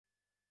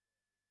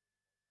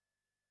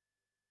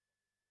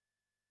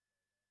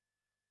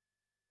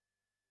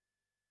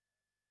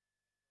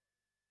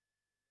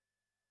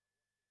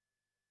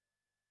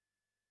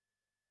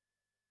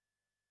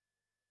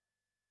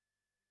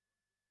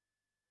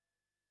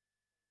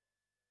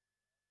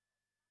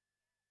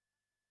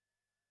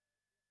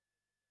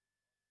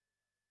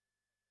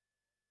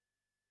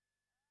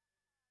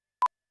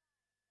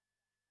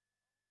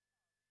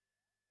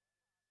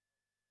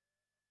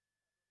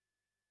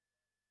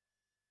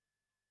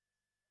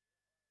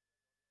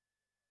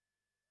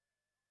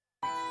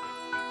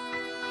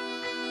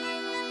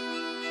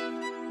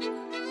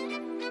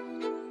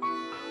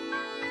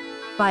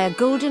By a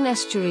golden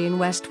estuary in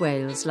West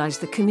Wales lies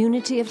the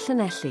community of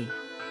Llanelli.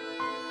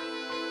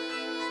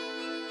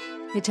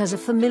 It has a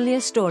familiar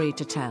story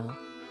to tell.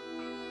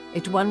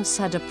 It once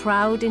had a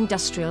proud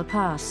industrial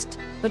past,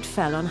 but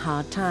fell on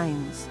hard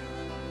times.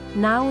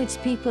 Now its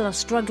people are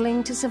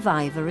struggling to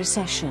survive a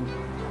recession.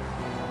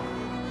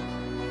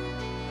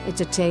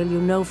 It's a tale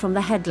you know from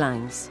the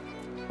headlines,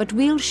 but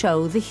we'll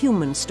show the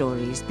human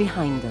stories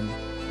behind them.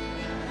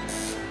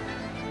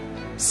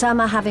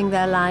 Some are having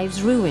their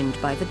lives ruined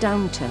by the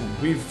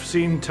downturn. We've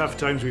seen tough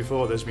times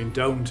before, there's been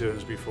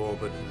downturns before,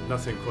 but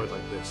nothing quite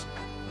like this.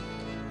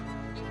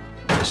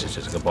 This is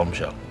just like a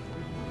bombshell.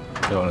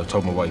 You know, I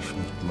told my wife,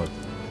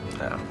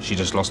 she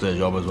just lost her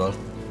job as well.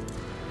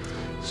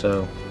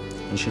 So,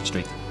 in shit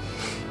street.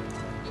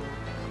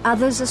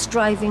 Others are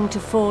striving to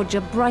forge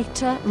a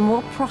brighter,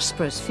 more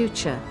prosperous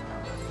future.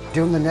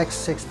 During the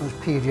next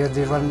 6-month period,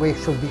 the runway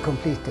should be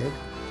completed,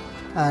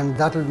 and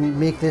that'll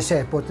make this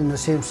airport in the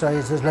same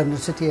size as London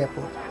City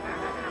Airport.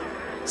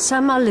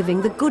 Some are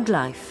living the good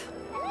life,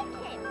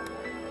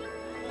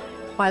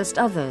 whilst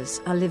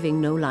others are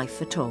living no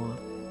life at all.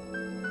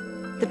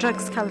 The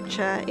drugs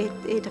culture,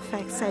 it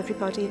affects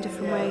everybody in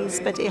different ways,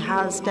 but it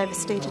has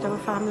devastated our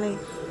family.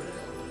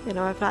 You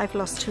know, I've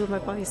lost 2 of my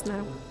boys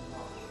now.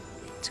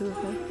 2 of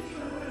them,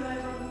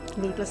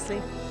 needlessly.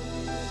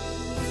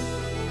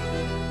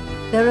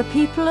 There are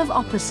people of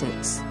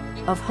opposites,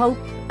 of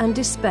hope and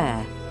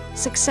despair,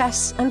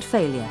 success and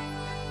failure.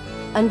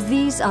 And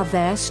these are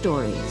their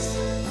stories.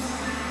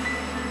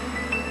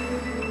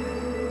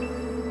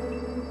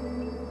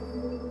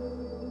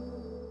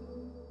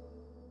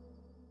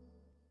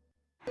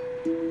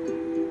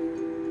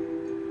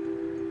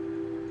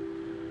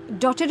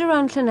 Dotted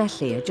around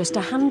Llanelli are just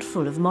a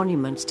handful of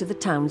monuments to the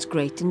town's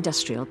great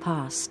industrial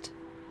past.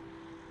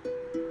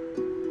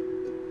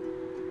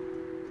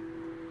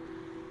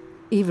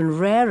 Even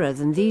rarer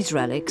than these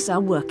relics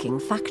are working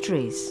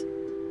factories.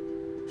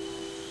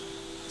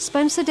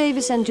 Spencer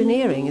Davies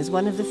Engineering is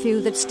one of the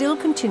few that still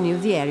continue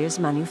the area's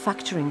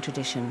manufacturing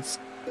traditions.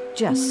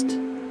 Just.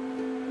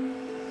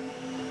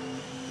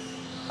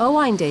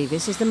 Owain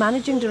Davies is the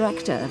managing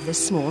director of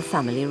this small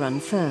family-run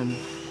firm.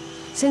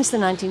 Since the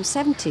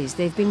 1970s,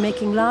 they've been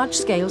making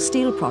large-scale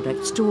steel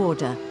products to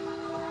order.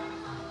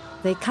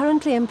 They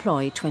currently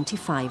employ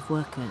 25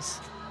 workers.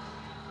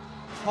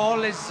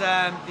 Paul is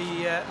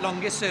the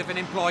longest-serving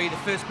employee, the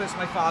first person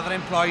my father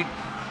employed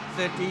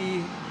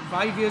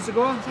 35 years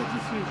ago?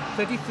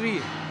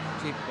 33.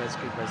 Keepers.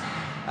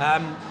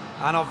 And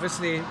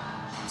obviously,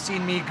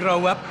 seen me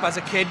grow up as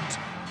a kid,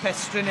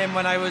 pestering him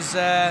when I was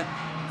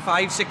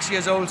 5, 6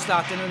 years old,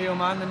 starting with the old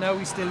man, and now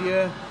he's still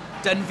here.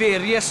 Done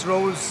various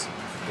roles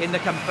in the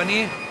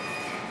company.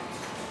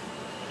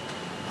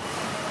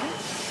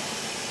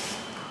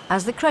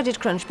 As the credit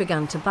crunch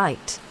began to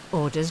bite,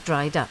 orders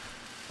dried up,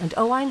 and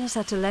Owain has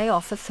had to lay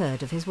off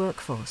 1/3 of his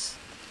workforce.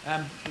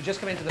 We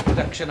just come into the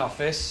production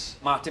office.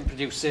 Martin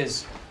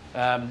produces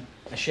a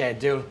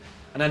schedule,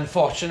 and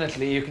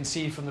unfortunately, you can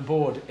see from the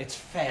board, it's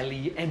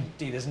fairly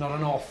empty. There's not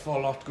an awful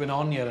lot going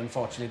on here,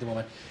 unfortunately, at the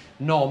moment.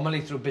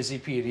 Normally, through busy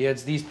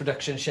periods, these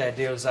production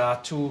schedules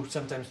are 2,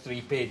 sometimes 3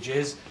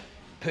 pages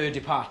per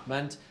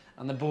department,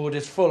 and the board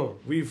is full.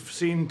 We've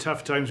seen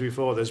tough times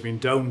before, there's been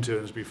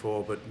downturns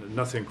before, but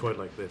nothing quite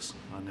like this.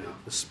 And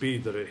the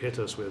speed that it hit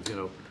us with, you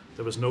know,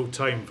 there was no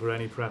time for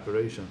any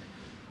preparation.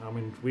 I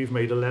mean, we've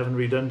made 11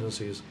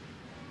 redundancies.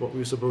 What were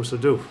we supposed to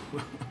do?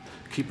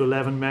 Keep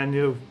 11 men,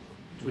 you know,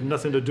 with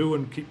nothing to do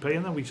and keep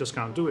paying them? We just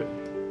can't do it.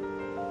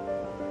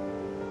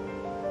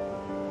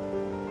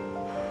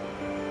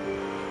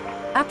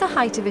 At the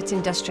height of its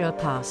industrial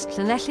past,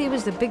 Llanelli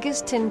was the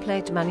biggest tin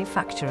plate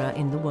manufacturer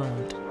in the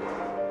world.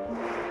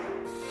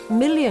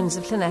 Millions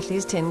of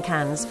Llanelli's tin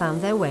cans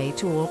found their way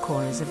to all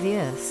corners of the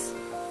earth.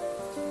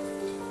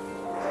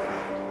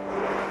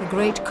 The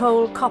great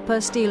coal, copper,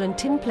 steel and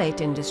tin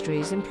plate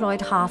industries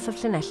employed half of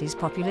Llanelli's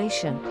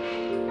population.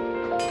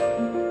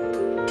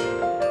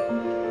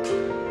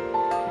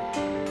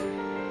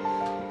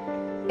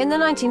 In the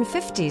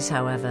 1950s,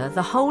 however,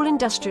 the whole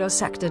industrial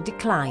sector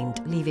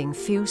declined, leaving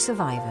few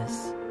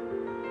survivors.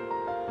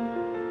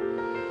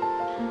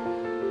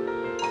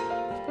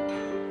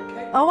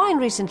 Owain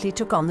recently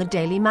took on the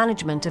daily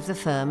management of the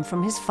firm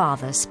from his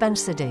father,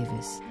 Spencer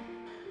Davies.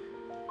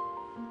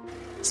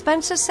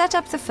 Spencer set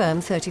up the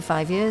firm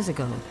 35 years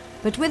ago,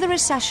 but with a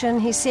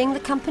recession, he's seeing the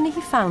company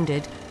he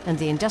founded and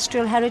the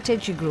industrial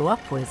heritage he grew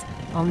up with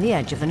on the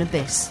edge of an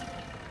abyss.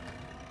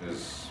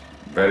 There's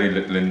very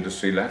little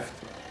industry left.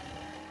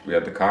 We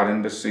had the car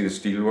industry, the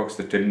steelworks,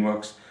 the tin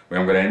works. We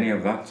haven't got any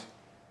of that.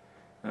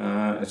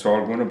 It's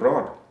all going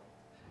abroad.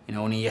 You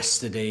know, only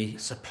yesterday, a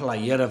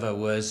supplier of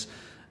ours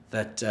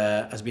that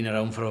has been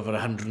around for over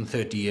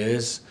 130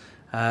 years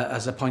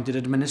as appointed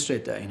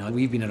administrator. You know,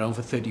 we've been around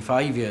for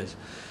 35 years.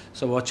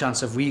 So what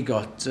chance have we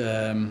got?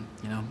 You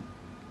know,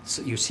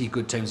 you see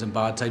good times and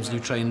bad times, and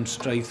you try and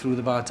strive through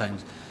the bad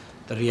times.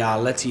 The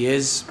reality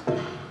is,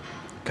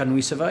 can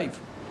we survive?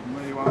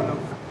 Where you are now?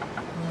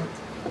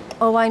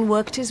 Owain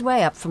worked his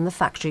way up from the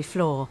factory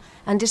floor,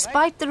 and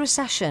despite the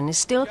recession is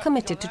still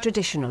committed to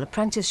traditional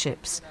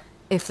apprenticeships.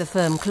 If the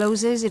firm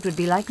closes, it would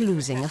be like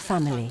losing a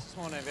family.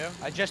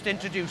 I just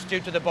introduced you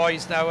to the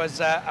boys now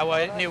as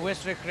our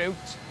newest recruit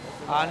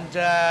and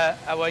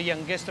our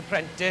youngest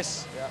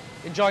apprentice. Yeah.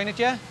 Enjoying it,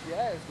 yeah?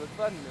 Yeah, it's good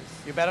fun.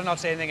 You better not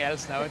say anything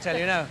else now, I tell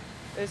you now.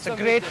 It's a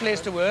great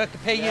place to work, the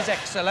pay is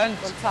excellent.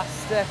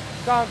 Fantastic,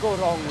 can't go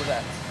wrong with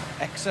it.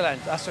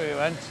 Excellent, that's what we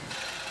want.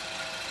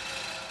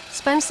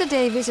 Spencer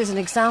Davies is an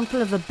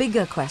example of a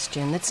bigger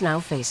question that's now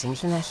facing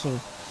Llanelli.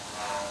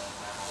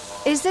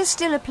 Is there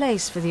still a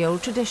place for the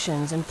old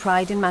traditions and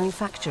pride in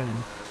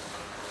manufacturing?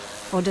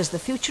 Or does the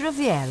future of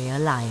the area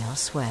lie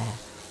elsewhere?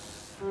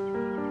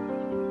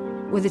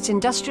 With its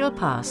industrial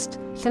past,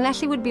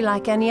 Llanelli would be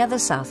like any other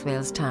South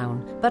Wales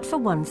town, but for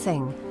one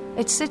thing,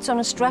 it sits on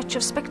a stretch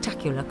of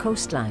spectacular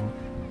coastline,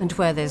 and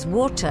where there's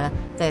water,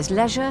 there's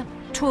leisure,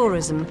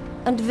 tourism,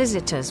 and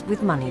visitors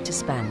with money to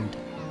spend.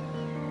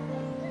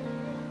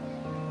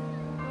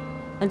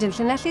 And in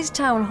Llanelli's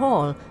town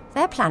hall,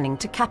 they're planning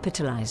to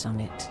capitalise on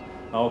it.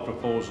 Our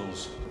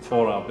proposals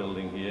for our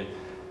building here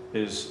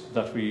is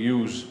that we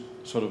use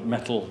sort of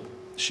metal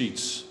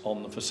sheets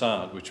on the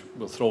facade, which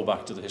will throw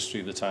back to the history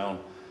of the town.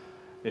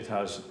 It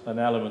has an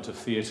element of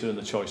theatre in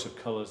the choice of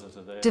colours that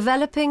are there.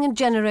 Developing and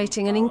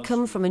generating an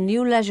income from a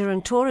new leisure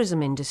and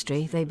tourism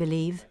industry, they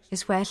believe,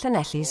 is where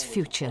Llanelli's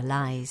future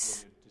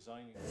lies.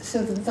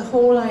 So the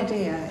whole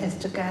idea is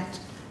to get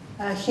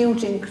a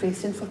huge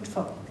increase in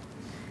footfall,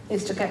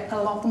 is to get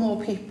a lot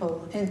more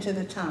people into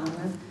the town.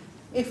 And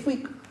if I...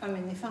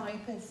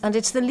 And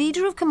it's the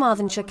leader of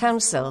Carmarthenshire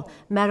Council,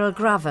 Meryl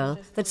Gravel,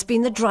 that's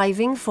been the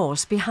driving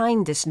force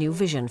behind this new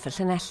vision for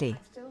Llanelli.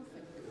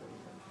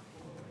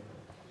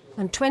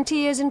 And 20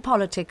 years in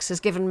politics has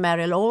given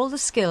Meryl all the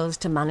skills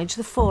to manage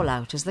the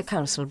fallout as the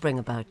council bring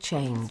about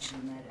change.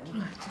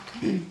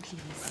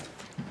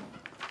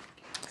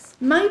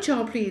 My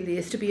job really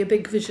is to be a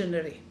big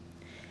visionary,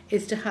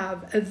 is to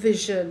have a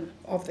vision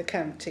of the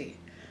county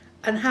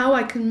and how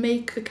I can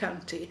make the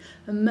county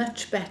a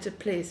much better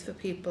place for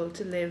people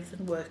to live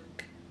and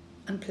work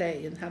and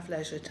play and have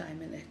leisure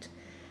time in it.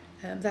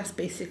 That's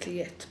basically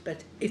it,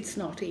 but it's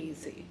not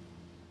easy.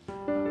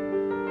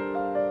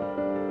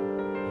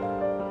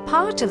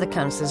 Part of the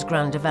council's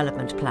grand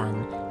development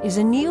plan is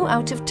a new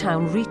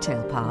out-of-town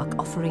retail park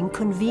offering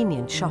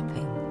convenient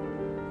shopping.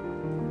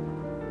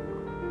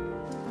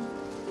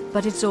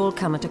 But it's all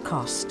come at a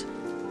cost.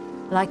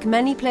 Like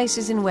many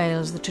places in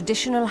Wales, the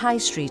traditional high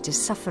street is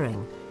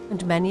suffering,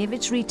 and many of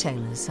its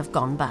retailers have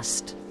gone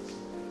bust.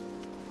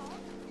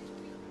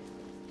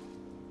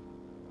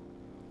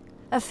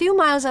 A few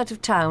miles out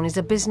of town is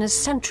a business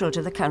central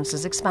to the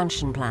council's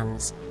expansion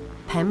plans,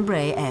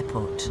 Pembrey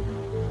Airport.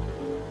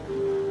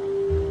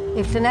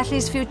 If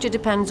Llanelli's future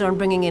depends on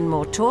bringing in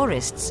more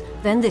tourists,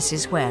 then this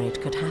is where it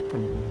could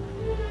happen.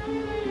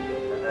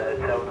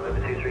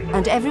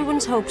 And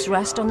everyone's hopes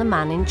rest on the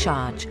man in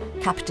charge,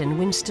 Captain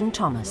Winston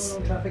Thomas.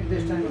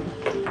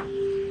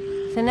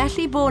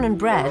 Llanelli born and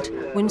bred,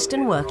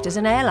 Winston worked as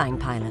an airline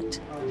pilot.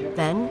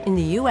 Then, in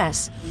the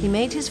US, he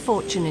made his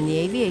fortune in the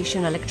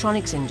aviation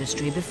electronics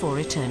industry before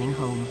returning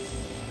home.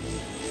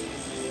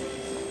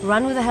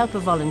 Run with the help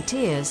of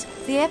volunteers,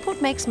 the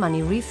airport makes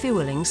money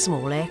refuelling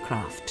small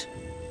aircraft.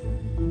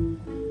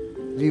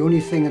 The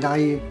only thing that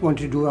I want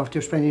to do after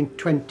spending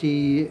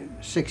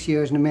 26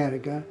 years in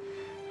America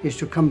is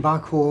to come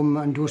back home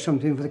and do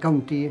something for the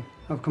county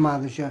of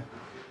Carmarthenshire.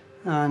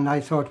 And I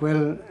thought,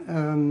 well,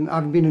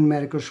 I've been in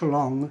America so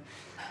long,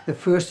 the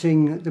first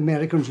thing the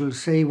Americans will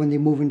say when they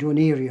move into an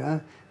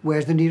area,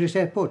 where's the nearest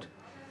airport?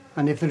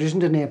 And if there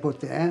isn't an airport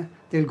there,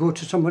 they'll go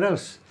to somewhere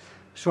else.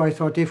 So I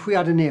thought if we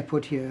had an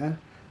airport here,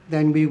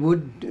 then we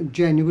would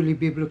genuinely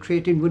be able to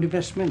create inward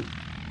investment.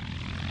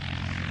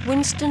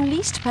 Winston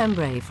leased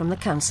Pembrey from the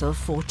council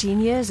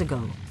 14 years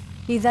ago.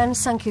 He then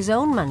sunk his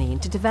own money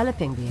into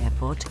developing the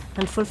airport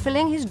and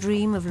fulfilling his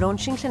dream of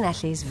launching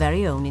Llanelli's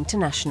very own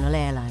international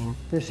airline.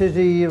 This is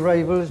the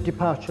arrivals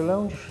departure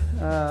lounge.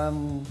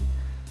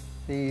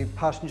 The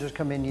passengers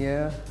come in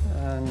here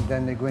and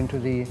then they go into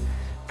the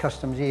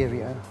customs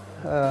area.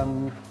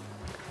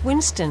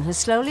 Winston has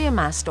slowly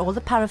amassed all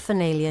the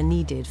paraphernalia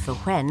needed for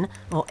when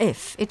or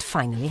if it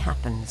finally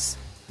happens.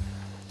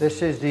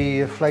 This is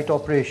the flight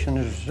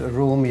operations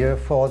room here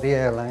for the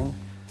airline.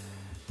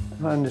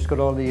 And it's got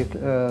all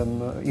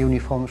the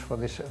uniforms for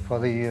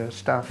the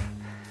staff.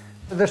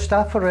 The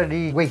staff are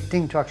already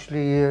waiting to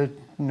actually,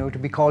 to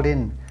be called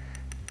in.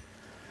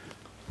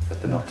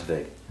 But they're not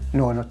today?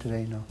 No, not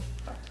today, no.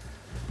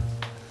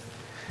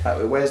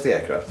 Where's the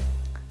aircraft?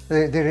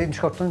 They're in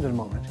Scotland at the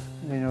moment.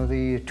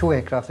 The two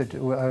aircraft that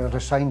are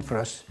assigned for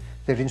us,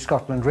 they're in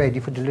Scotland, ready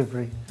for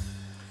delivery.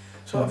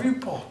 So have you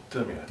bought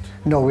them yet?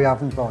 No, we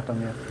haven't bought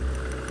them yet.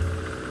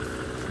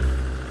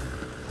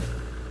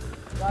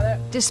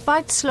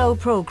 Despite slow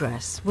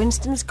progress,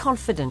 Winston's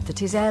confident that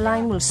his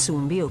airline will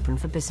soon be open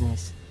for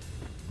business.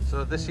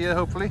 So this year,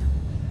 hopefully?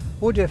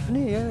 Oh,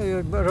 definitely,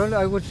 yeah.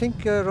 I would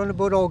think around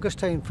about August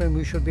time frame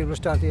we should be able to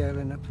start the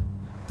airline up.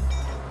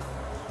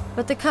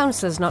 But the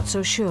council's not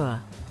so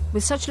sure.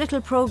 With such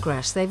little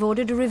progress, they've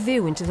ordered a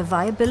review into the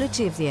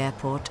viability of the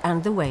airport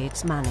and the way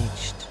it's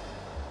managed.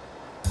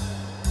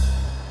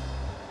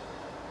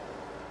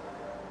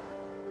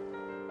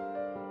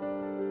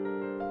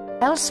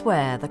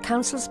 Elsewhere, the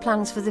council's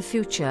plans for the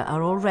future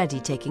are already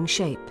taking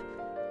shape.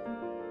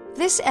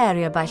 This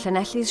area by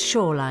Llanelli's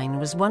shoreline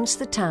was once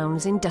the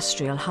town's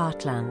industrial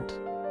heartland.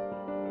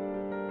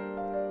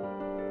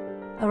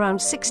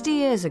 Around 60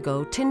 years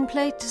ago,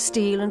 tinplate,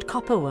 steel and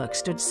copper work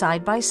stood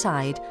side by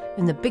side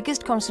in the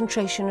biggest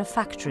concentration of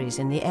factories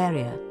in the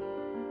area.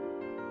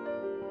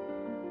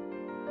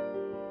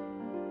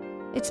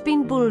 It's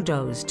been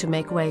bulldozed to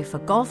make way for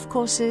golf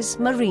courses,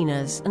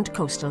 marinas and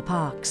coastal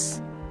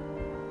parks.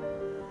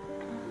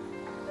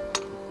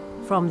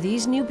 From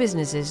these new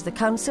businesses, the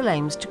council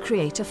aims to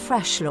create a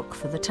fresh look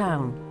for the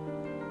town.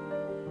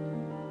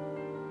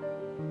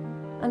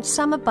 And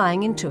some are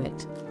buying into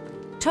it.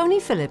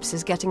 Tony Phillips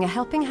is getting a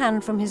helping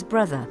hand from his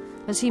brother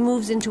as he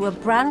moves into a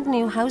brand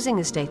new housing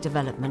estate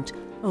development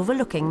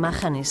overlooking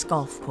Machynnis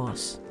Golf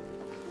Course.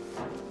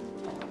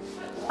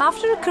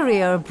 After a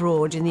career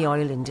abroad in the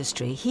oil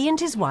industry, he and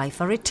his wife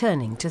are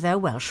returning to their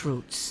Welsh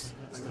roots.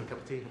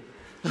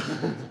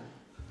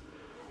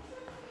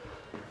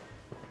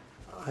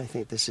 I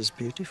think this is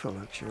beautiful,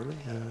 actually.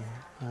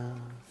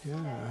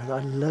 Yeah,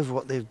 I love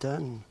what they've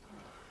done.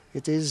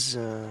 It is.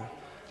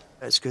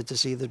 It's good to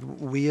see that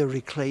we are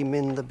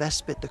reclaiming the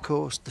best bit, the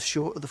coast,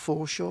 the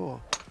foreshore,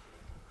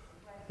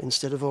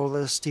 instead of all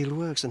the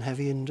steelworks and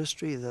heavy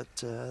industry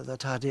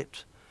that had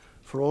it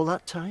for all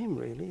that time,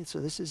 really.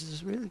 So this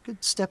is a really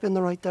good step in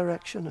the right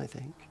direction, I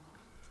think.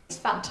 It's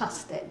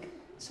fantastic.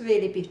 It's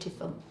really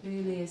beautiful. It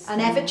really is.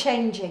 And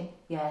ever-changing.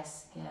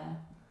 Yes, yeah.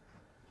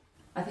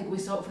 I think we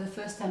saw it for the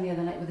first time the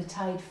other night with the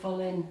tide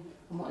full in,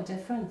 and what a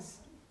difference.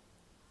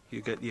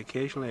 You get the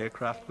occasional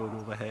aircraft going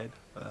overhead.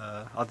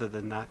 Other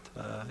than that,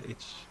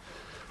 it's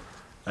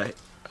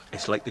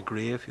like the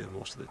grave here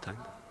most of the time.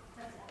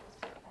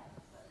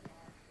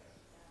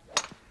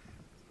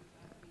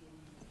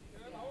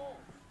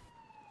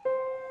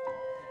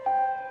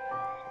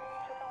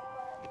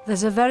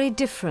 There's a very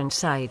different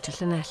side to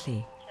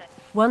Llanelli,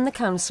 one the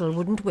council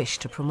wouldn't wish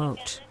to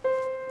promote.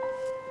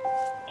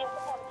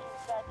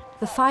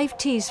 The 5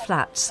 T's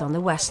flats on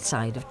the west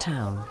side of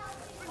town.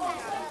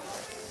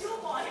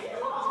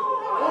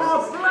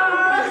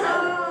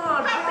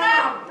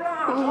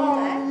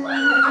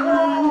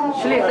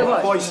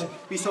 Boys,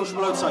 be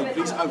sociable outside,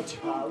 please, out.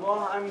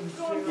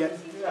 Yeah.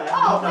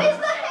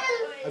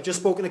 I've just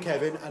spoken to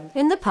Kevin and...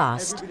 In the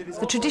past,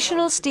 the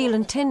traditional steel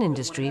and tin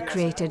industry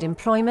created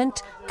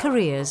employment,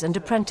 careers and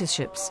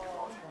apprenticeships.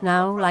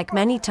 Now, like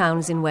many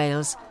towns in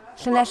Wales,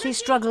 Llanelli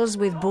struggles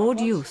with bored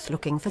youth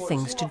looking for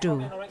things to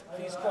do.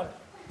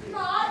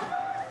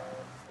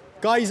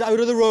 Guys, out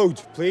of the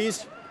road,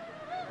 please.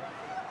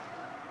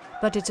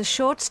 But it's a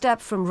short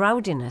step from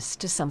rowdiness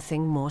to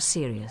something more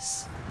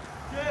serious.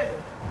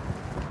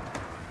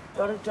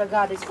 Got a drug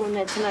addicts going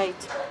there tonight.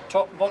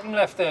 Top, bottom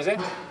left there, is it?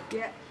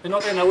 Yeah. They're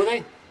not there now, are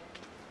they?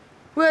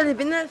 Well, they've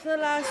been there for the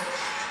last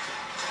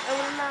hour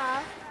and a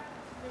half.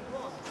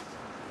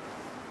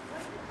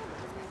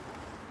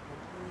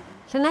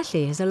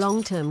 Llanelli has a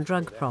long-term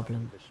drug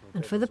problem,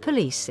 and for the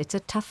police, it's a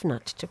tough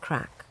nut to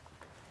crack.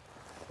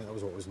 That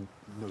was what was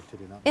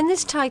noted in that. In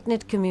this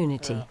tight-knit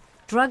community,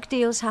 drug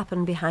deals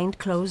happen behind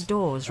closed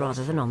doors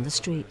rather than on the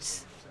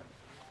streets.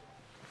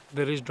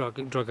 There is drug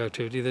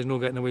activity. There's no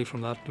getting away from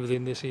that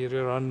within this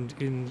area and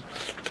in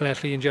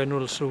Llanelli in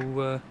general. So,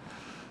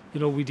 you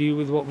know, we deal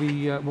with what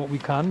we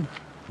can.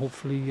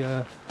 Hopefully,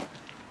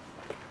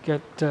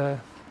 get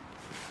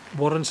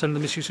warrants under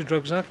the Misuse of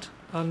Drugs Act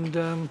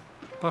and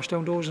bash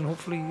down doors and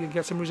hopefully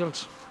get some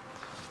results.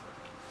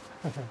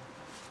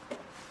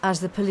 As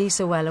the police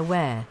are well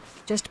aware,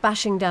 just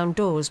bashing down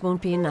doors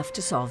won't be enough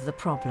to solve the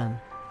problem.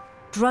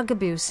 Drug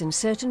abuse in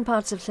certain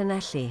parts of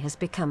Llanelli has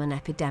become an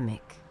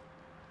epidemic.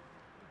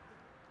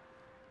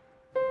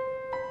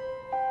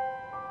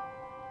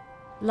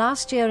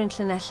 Last year in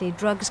Llanelli,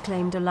 drugs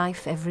claimed a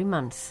life every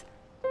month.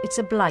 It's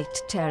a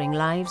blight tearing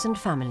lives and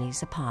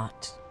families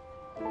apart.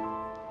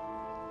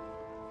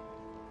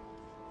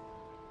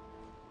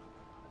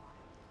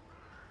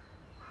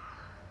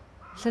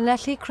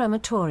 Llanelli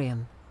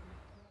Crematorium.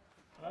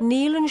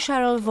 Neil and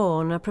Cheryl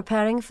Vaughan are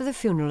preparing for the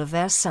funeral of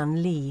their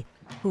son Lee,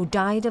 who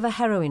died of a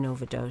heroin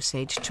overdose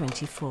aged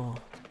 24.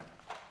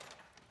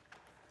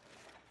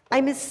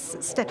 I'm his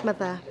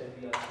stepmother.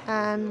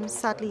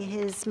 Sadly,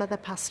 his mother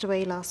passed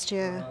away last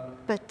year.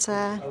 But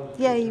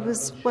yeah, he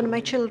was one of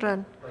my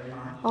children.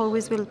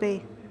 Always will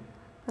be.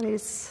 And it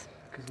is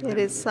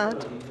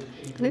sad.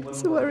 And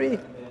it's a worry.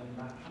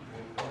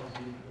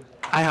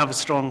 I have a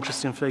strong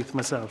Christian faith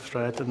myself,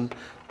 right? And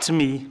to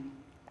me,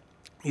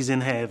 he's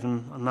in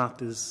heaven, and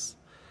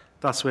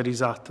that's where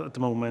he's at the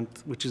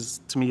moment, which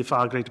is, to me, a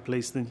far greater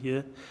place than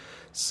here.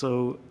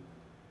 So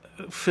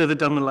further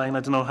down the line, I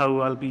don't know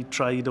how I'll be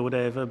tried or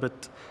whatever,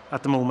 but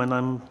at the moment,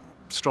 I'm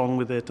strong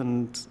with it.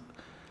 And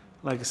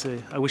like I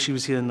say, I wish he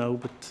was here now,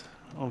 but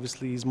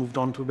obviously he's moved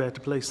on to a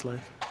better place, like.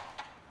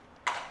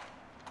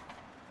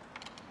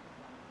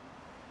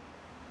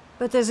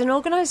 But there's an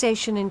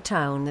organisation in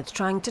town that's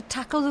trying to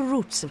tackle the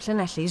roots of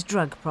Llanelli's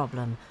drug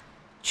problem.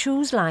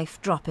 Choose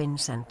Life Drop-In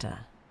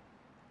Centre.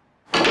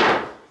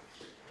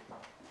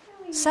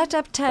 Set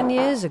up 10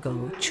 years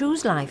ago,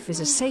 Choose Life is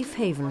a safe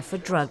haven for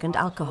drug and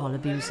alcohol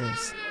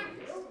abusers.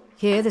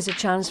 Here there's a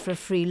chance for a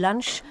free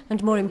lunch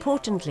and, more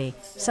importantly,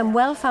 some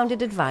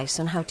well-founded advice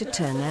on how to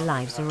turn their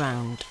lives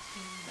around.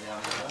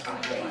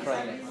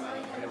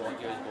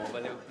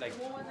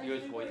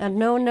 And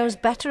no one knows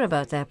better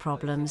about their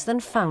problems than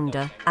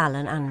founder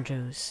Alan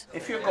Andrews.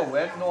 If you're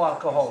going, no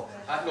alcohol.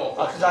 No,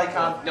 because I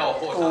can't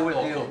go with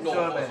you.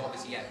 No,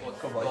 obviously, yeah.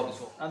 Come on.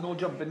 And no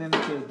jumping in the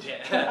cage.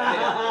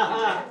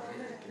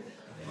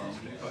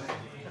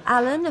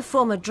 Alan, a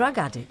former drug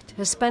addict,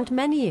 has spent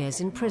many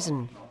years in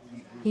prison.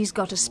 He's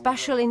got a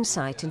special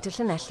insight into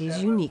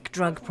Llanelli's unique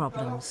drug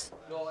problems.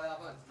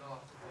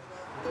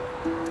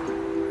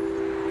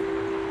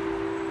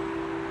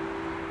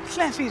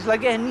 Llanelli's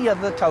like any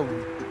other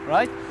town,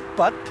 right?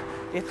 But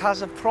it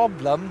has a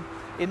problem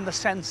in the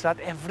sense that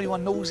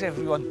everyone knows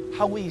everyone.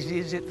 How easy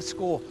is it to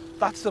score?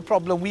 That's the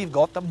problem we've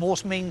got that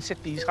most main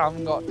cities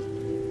haven't got.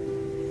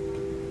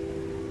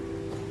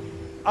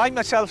 I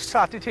myself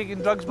started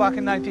taking drugs back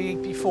in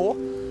 1984.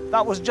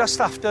 That was just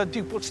after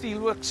Dupont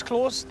Steelworks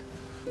closed.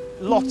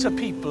 Lots of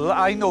people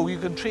I know you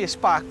can trace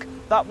back,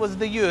 that was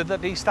the year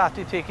that they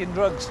started taking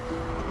drugs.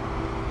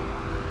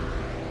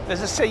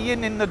 There's a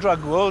saying in the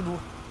drug world,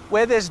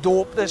 where there's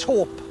dope, there's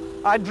hope.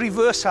 I'd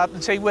reverse that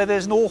and say where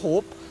there's no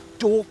hope,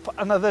 dope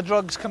and other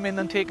drugs come in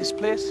and take its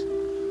place.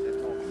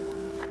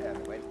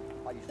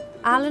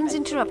 Alan's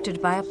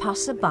interrupted by a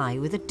passer-by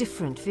with a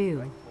different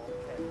view.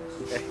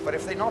 But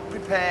if they're not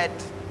prepared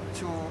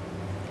to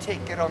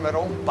take it on their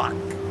own back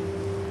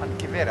and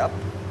give it up,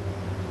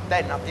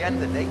 then at the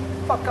end of the day,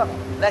 fuck up,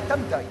 let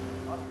them die.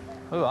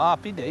 Oh,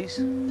 happy days.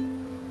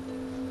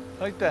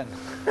 Right then.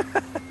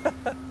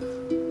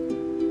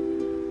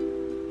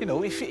 You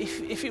know,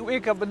 if you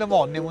wake up in the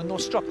morning with no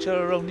structure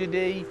around your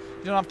day,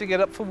 you don't have to get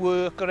up for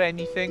work or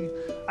anything,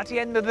 at the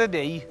end of the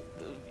day,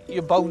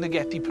 you're bound to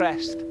get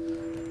depressed.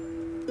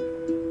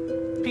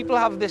 People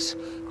have this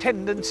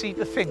tendency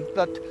to think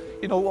that,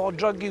 you know,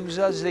 drug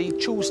users, they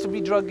choose to be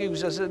drug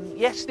users, and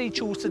yes, they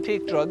choose to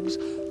take drugs,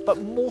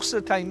 but most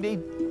of the time they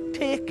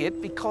take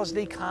it because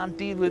they can't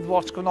deal with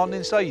what's going on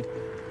inside.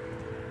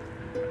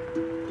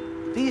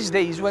 These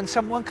days, when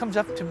someone comes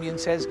up to me and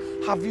says,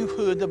 have you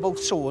heard about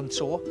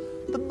so-and-so?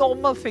 The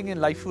normal thing in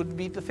life would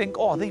be to think,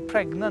 oh, are they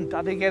pregnant?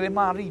 Are they getting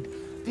married?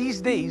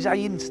 These days, I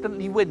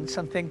instantly wince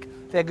and think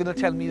they're going to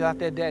tell me that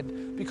they're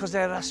dead, because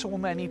there are so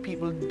many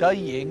people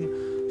dying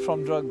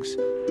from drugs.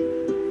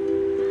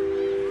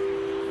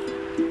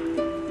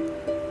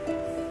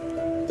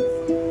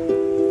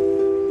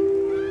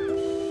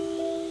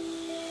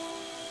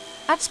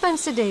 At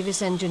Spencer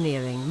Davies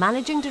Engineering,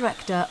 Managing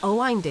Director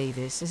Owain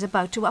Davies is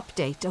about to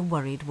update a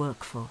worried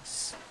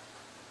workforce.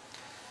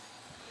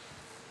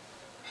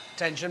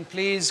 Attention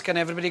please, can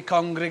everybody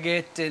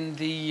congregate in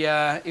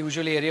the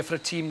usual area for a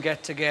team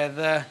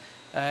get-together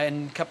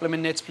in a couple of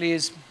minutes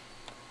please.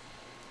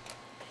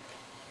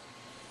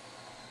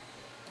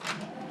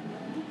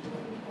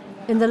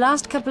 In the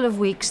last couple of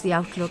weeks, the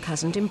outlook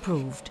hasn't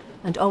improved,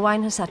 and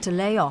Owain has had to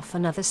lay off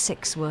another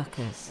 6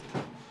 workers.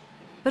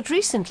 But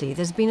recently,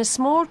 there's been a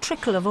small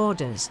trickle of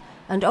orders,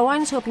 and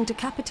Owain's hoping to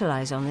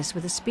capitalise on this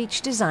with a speech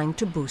designed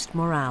to boost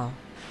morale.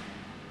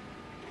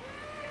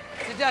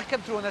 Did that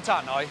come through on the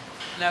tannoy?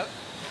 No.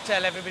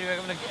 Tell everybody we're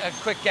having a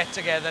quick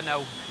get-together now.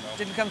 No.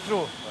 Didn't come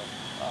through?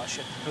 Oh,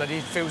 shit.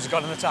 Bloody fuse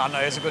got on the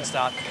tannoy. It's a good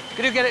start.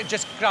 Could you get it,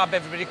 just grab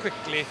everybody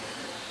quickly?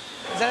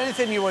 Is there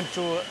anything you want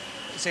to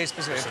say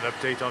specifically? Just an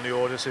update on the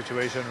order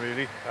situation,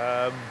 really.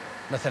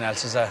 Nothing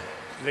else, is there?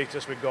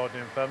 Latest with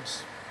gardening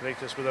pumps,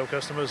 latest with our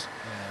customers.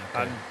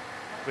 Yeah, okay. And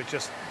we're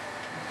just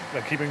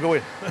keeping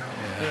going.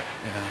 Yeah.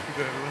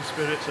 Keeping everyone's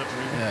spirits up,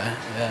 really.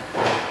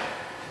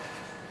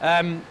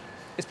 Yeah.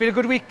 It's been a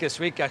good week this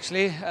week,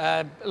 actually.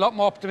 A lot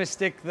more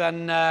optimistic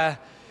than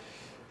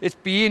it's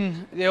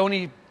been. The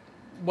only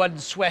one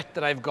sweat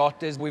that I've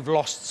got is we've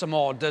lost some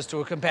orders to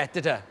a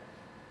competitor.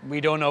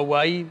 We don't know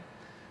why,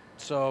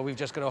 so we've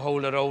just got to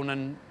hold our own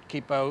and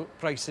keep our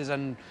prices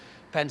and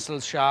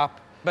pencils sharp.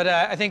 But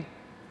I think,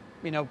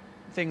 you know,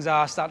 things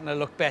are starting to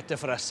look better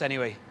for us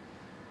anyway.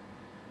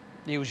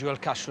 The usual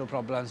cash flow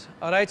problems.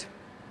 All right?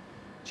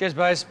 Cheers,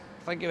 boys.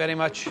 Thank you very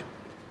much.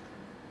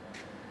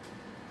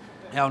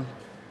 Iawn.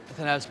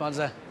 Anything else,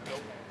 Mazza?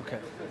 Okay.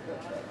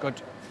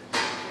 Good.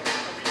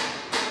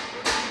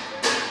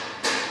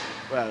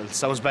 Well, it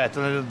sounds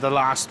better than the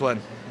last one.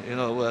 You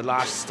know,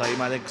 last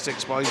time I think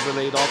 6 boys were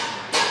laid off.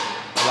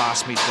 The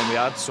last meeting we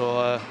had,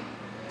 so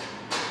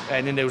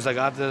any news like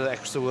that, the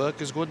extra work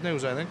is good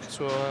news, I think.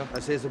 So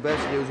I'd say it's the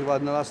best news we've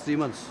had in the last 3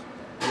 months.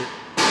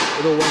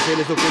 I don't want to say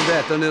it's looking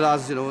better than it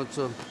has, you know. It's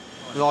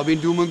all been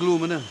doom and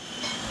gloom, isn't it?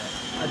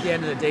 At the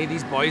end of the day,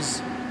 these boys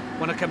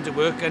want to come to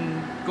work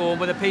and go home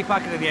with a pay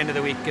packet at the end of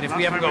the week. And if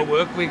we haven't got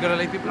work, we've got to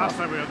leave people off. Last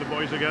time we had the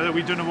boys together,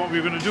 we didn't know what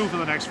we were going to do for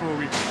the next 4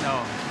 weeks.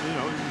 No. You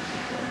know,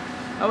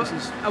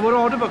 Our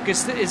order book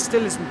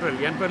still isn't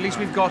brilliant, but at least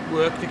we've got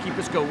work to keep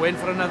us going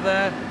for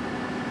another,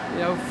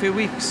 few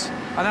weeks.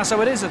 And that's how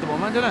it is at the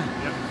moment, isn't it?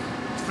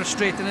 Yeah. It's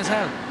frustrating as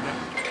hell.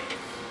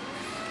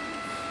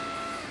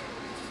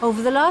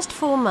 Over the last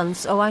 4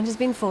 months, Owain has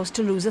been forced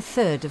to lose a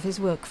third of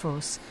his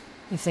workforce.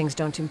 If things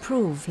don't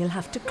improve, he'll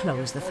have to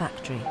close the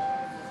factory.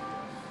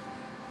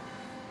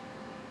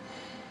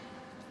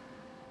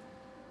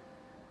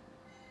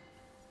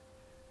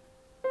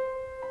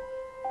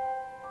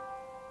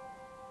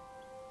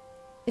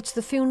 It's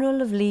the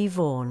funeral of Lee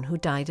Vaughan, who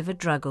died of a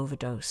drug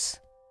overdose.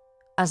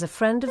 As a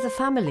friend of the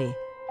family,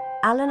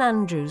 Alan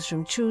Andrews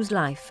from Choose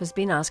Life has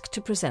been asked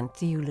to present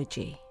the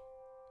eulogy.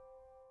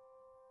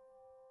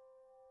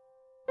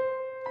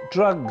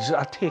 Drugs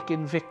are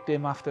taking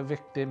victim after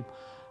victim,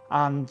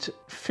 and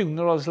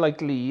funerals like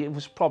Lee, it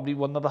was probably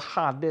one of the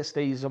hardest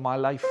days of my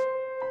life.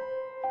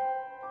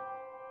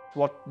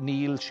 What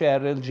Neil,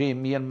 Cheryl,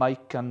 Jamie and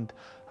Mike and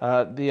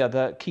the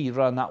other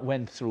Kira and that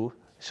went through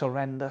is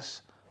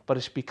horrendous, but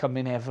it's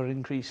becoming ever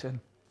increasing.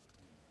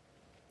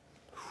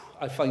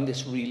 I find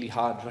this really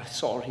hard,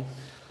 sorry.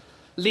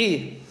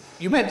 Lee,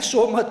 you meant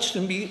so much to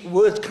me,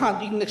 words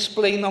can't even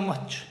explain how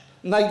much,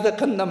 neither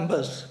can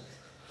numbers.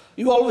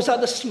 You always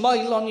had a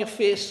smile on your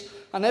face,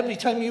 and every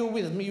time you were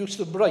with me, you used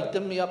to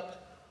brighten me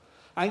up.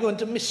 I'm going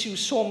to miss you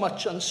so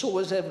much, and so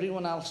is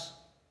everyone else.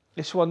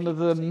 It's one of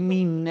the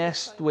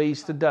meanest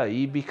ways to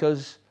die,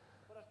 because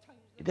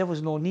there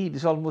was no need.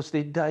 It's almost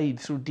they died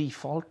through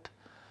default.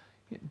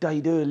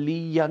 Died early,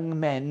 young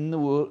men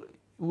who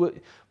were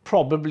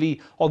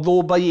probably,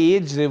 although by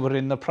age they were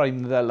in the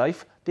prime of their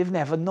life, they've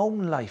never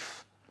known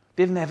life.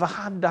 They've never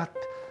had that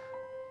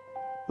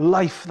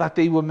life that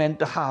they were meant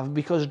to have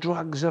because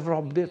drugs have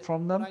robbed it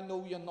from them. I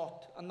know you're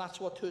not, and that's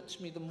what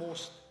hurts me the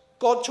most.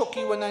 God took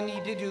you when I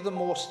needed you the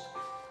most,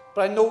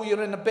 but I know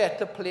you're in a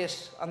better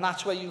place, and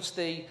that's where you'll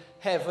stay,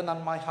 heaven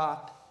on my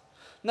heart.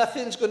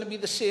 Nothing's going to be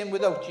the same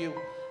without you.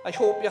 I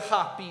hope you're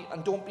happy,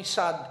 and don't be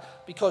sad,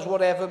 because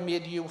whatever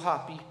made you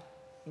happy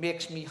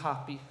makes me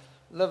happy.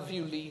 Love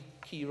you, Lee.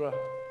 Kira.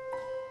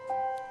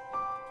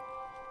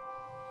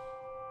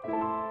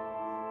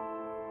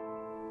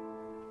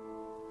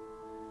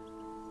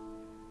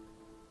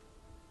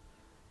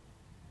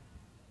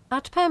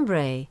 At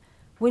Pembrey,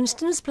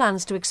 Winston's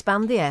plans to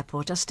expand the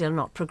airport are still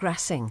not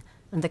progressing,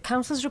 and the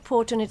council's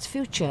report on its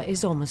future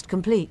is almost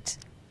complete.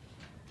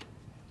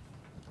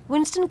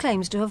 Winston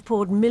claims to have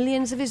poured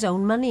millions of his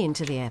own money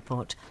into the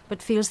airport,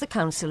 but feels the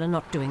council are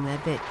not doing their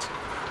bit.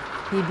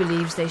 He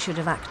believes they should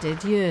have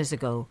acted years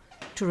ago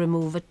to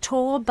remove a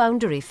tall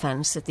boundary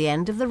fence at the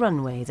end of the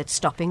runway that's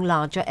stopping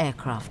larger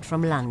aircraft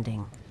from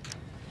landing.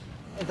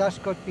 That's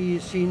got to be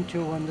seen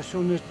to, and the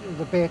sooner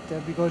the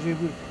better, because we're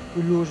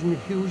losing a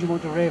huge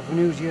amount of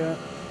revenues here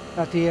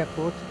at the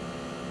airport.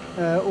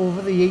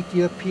 Over the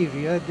 8-year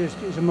period,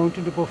 it's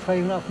amounted to about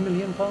 £5.5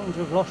 million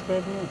of lost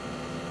revenue.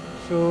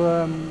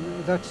 So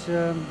that's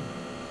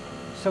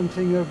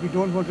something that we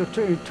don't want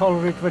to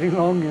tolerate very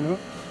long, you know.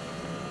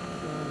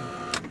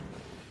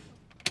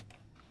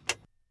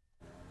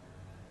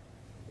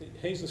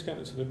 Here's the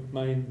sort of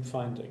main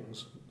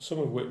findings, some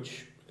of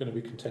which are going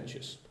to be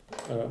contentious.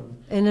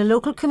 In a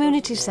local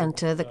community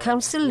centre, the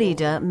council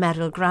leader,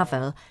 Meryl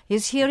Gravel,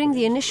 is hearing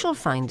the initial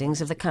findings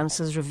of the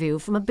council's review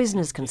from a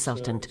business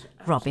consultant,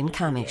 Robin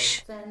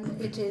Camish. Then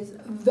it is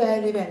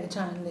very, very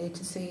timely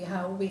to see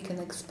how we can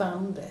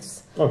expand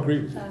this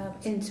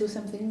into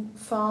something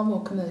far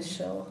more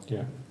commercial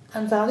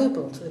and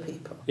valuable to the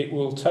people. It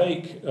will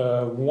take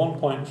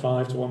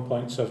 1.5 to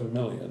 1.7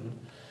 million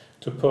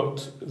to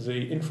put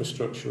the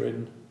infrastructure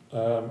in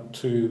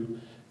to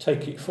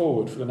take it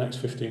forward for the next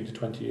 15 to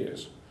 20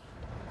 years.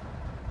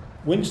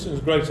 Winston's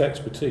great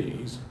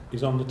expertise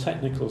is on the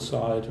technical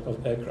side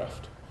of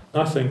aircraft.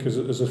 I think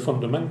as a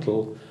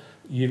fundamental,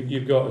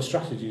 you've got a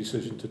strategy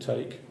decision to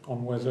take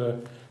on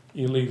whether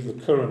you leave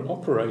the current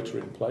operator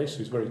in place,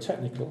 who's very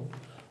technical,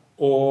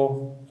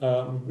 or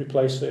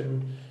replace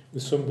him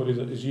with somebody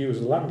that, as you as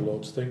a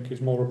landlord think,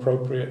 is more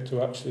appropriate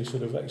to actually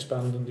sort of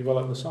expand and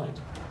develop the site.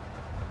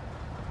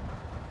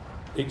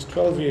 It's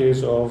 12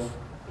 years of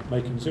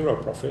making zero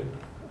profit.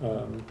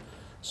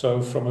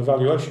 So from a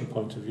valuation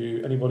point of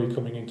view, anybody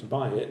coming in to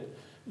buy it,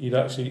 you'd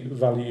actually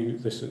value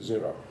this at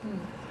zero.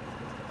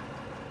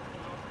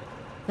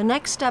 The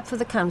next step for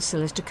the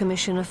council is to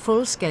commission a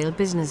full-scale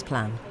business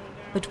plan.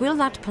 But will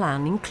that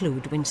plan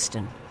include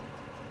Winston?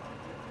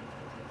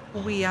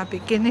 We are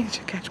beginning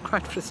to get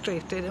quite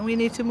frustrated and we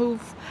need to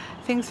move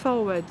things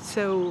forward.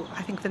 So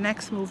I think the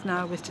next move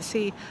now is to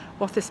see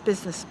what this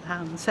business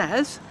plan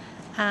says,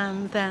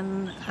 and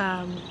then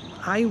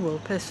I will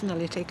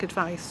personally take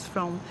advice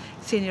from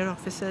senior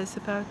officers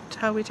about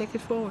how we take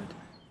it forward.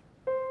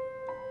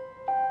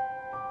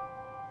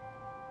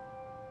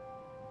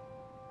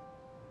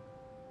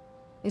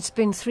 It's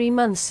been 3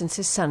 months since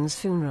his son's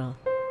funeral,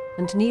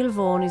 and Neil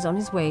Vaughan is on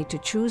his way to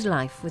choose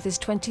life with his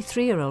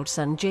 23-year-old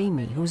son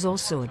Jamie, who's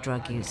also a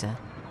drug user.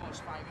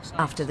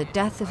 After the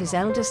death of his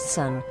eldest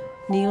son,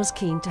 Neil's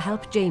keen to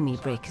help Jamie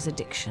break his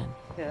addiction.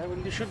 Yeah, well,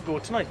 you should go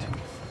tonight.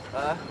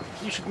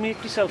 You should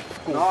make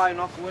yourself go. No, I'm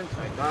not going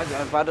tonight.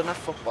 I've had enough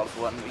football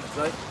for 1 week,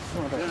 right?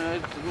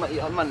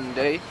 On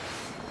Monday.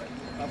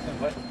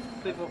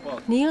 Play football.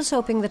 Neil's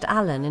hoping that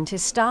Alan and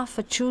his staff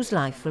at Choose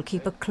Life will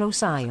keep a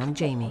close eye on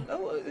Jamie.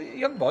 Oh,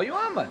 young boy, you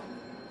are, man.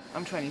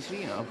 I'm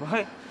 23 now,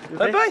 boy.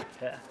 Hey, boy?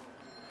 Yeah.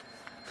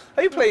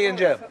 Are you playing,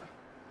 Jim?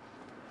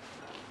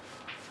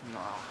 No.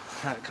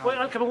 Well,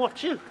 I'll come and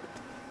watch you.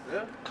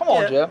 Yeah? Come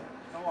on, Jim.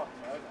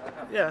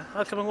 Yeah,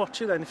 I'll come and watch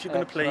you then if you're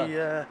going to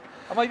play.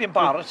 I might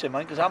embarrass him,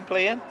 because I'm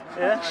playing.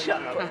 Yeah?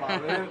 Shut up,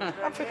 man.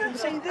 I'm freaking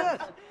saying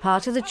that.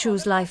 Part of the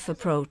Choose Life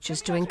approach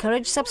is to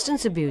encourage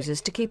substance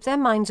abusers to keep their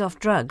minds off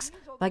drugs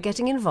by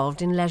getting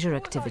involved in leisure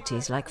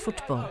activities like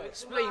football.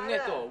 Explain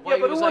it though. Why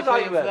was I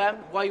playing for them?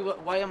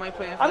 Why am I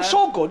playing for them? I'm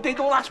so good, they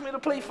don't ask me to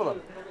play for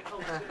them.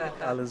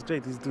 Alan's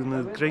great, he's doing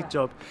a great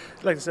job.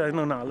 Like I said, I've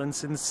known Alan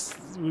since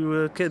we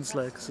were kids,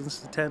 like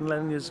since 10,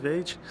 11 years of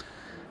age.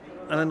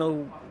 And I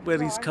know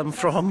where he's come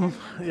from,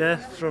 yeah,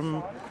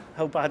 from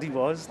how bad he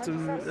was to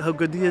how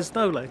good he is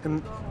now, like,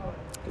 and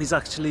he's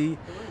actually,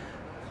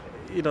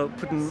 you know,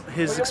 putting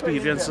his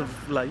experience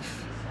of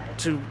life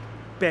to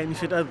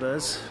benefit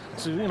others,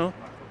 to, you know,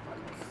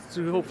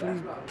 to hopefully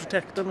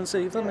protect them and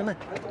save them, innit?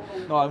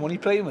 No, I'm only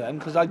playing with them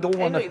because I don't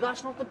want to... Anyway,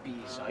 that's not the B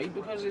side,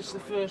 because it's the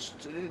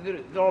first,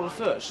 they're all the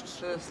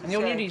firsts. And the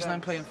only reason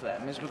I'm playing for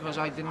them is because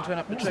I didn't turn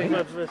up to train.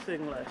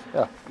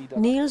 Yeah.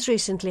 Neil's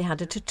recently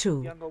had a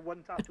tattoo,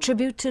 a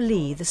tribute to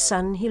Lee, the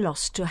son he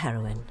lost to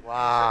heroin.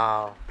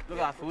 Wow. Look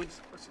at that, food.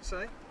 What's it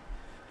say?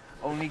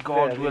 Only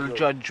God will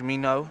judge me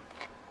now.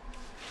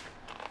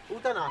 Who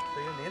done that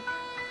for you, Neil?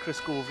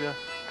 Chris Govia.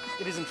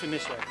 It isn't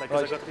finished yet, like,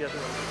 Right. I got the other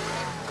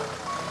one.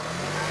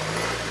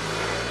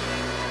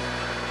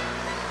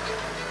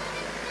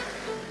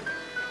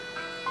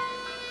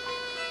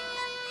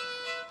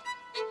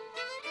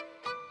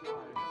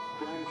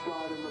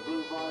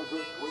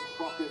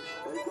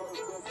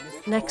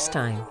 Next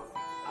time,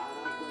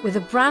 with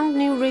a brand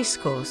new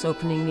racecourse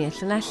opening near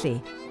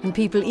Llanelli and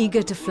people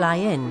eager to fly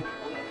in,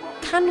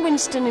 can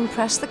Winston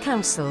impress the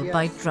council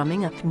by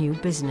drumming up new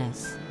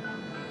business?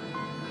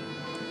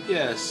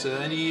 Yes,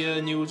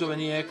 any news of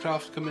any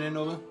aircraft coming in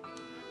over?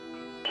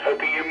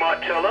 Hoping you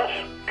might tell us.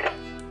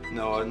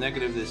 No,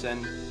 negative this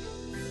end.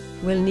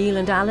 Will Neil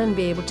and Alan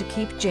be able to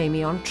keep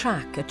Jamie on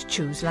track at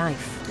Choose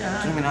Life?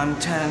 I mean, I'm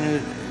telling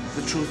you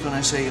the truth when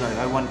I say, like,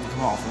 I want to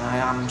come off, and I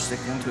am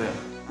sticking to it.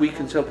 We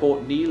can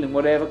support Neil in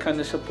whatever kind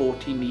of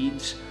support he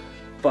needs,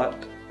 but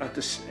at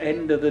the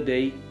end of the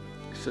day,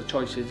 it's the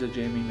choices that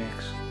Jamie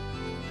makes.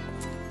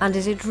 And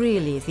is it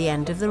really the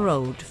end of the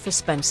road for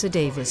Spencer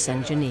Davies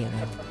Engineering?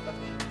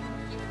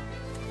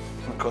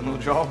 I've got no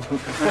job.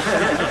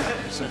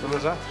 Simple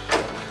as that.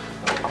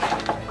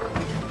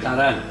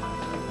 Darren,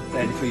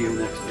 ready for you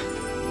next.